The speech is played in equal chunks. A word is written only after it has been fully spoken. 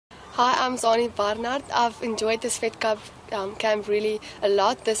Hi, I'm Zani Barnard. I've enjoyed this Fed Cup camp really a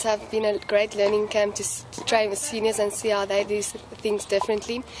lot. This has been a great learning camp to train with seniors and see how they do things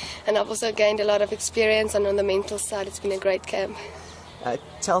differently. And I've also gained a lot of experience, and on the mental side it's been a great camp.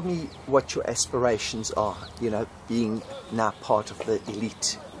 Tell me what your aspirations are, being now part of the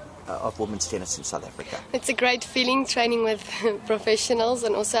elite of women's tennis in South Africa. It's a great feeling training with professionals,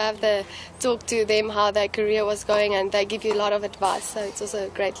 and also have the talk to them how their career was going, and they give you a lot of advice, so it's also a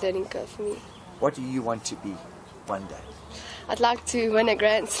great learning curve for me. What do you want to be one day? I'd like to win a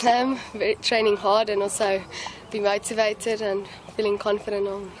Grand Slam, training hard and also be motivated and feeling confident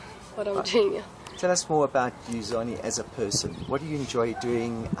on what I'm doing. Yeah. Tell us more about you, Zani, as a person. What do you enjoy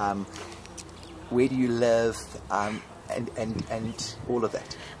doing? Where do you live? And all of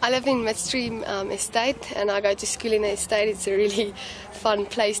that. I live in Midstream Estate, and I go to school in the estate. It's a really fun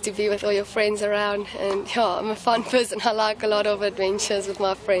place to be with all your friends around, and yeah, I'm a fun person. I like a lot of adventures with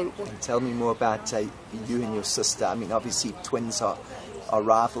my friends. And tell me more about you and your sister. I mean, obviously twins are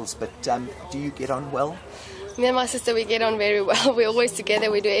rivals, but do you get on well? Me and my sister, we get on very well. We're always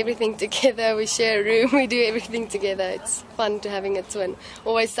together, we do everything together, we share a room, we do everything together. It's fun to having a twin,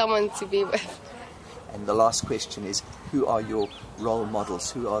 always someone to be with. And the last question is, who are your role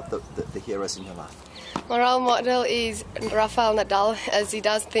models? Who are the heroes in your life? My role model is Rafael Nadal, as he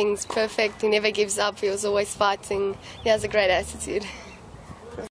does things perfect. He never gives up. He was always fighting. He has a great attitude.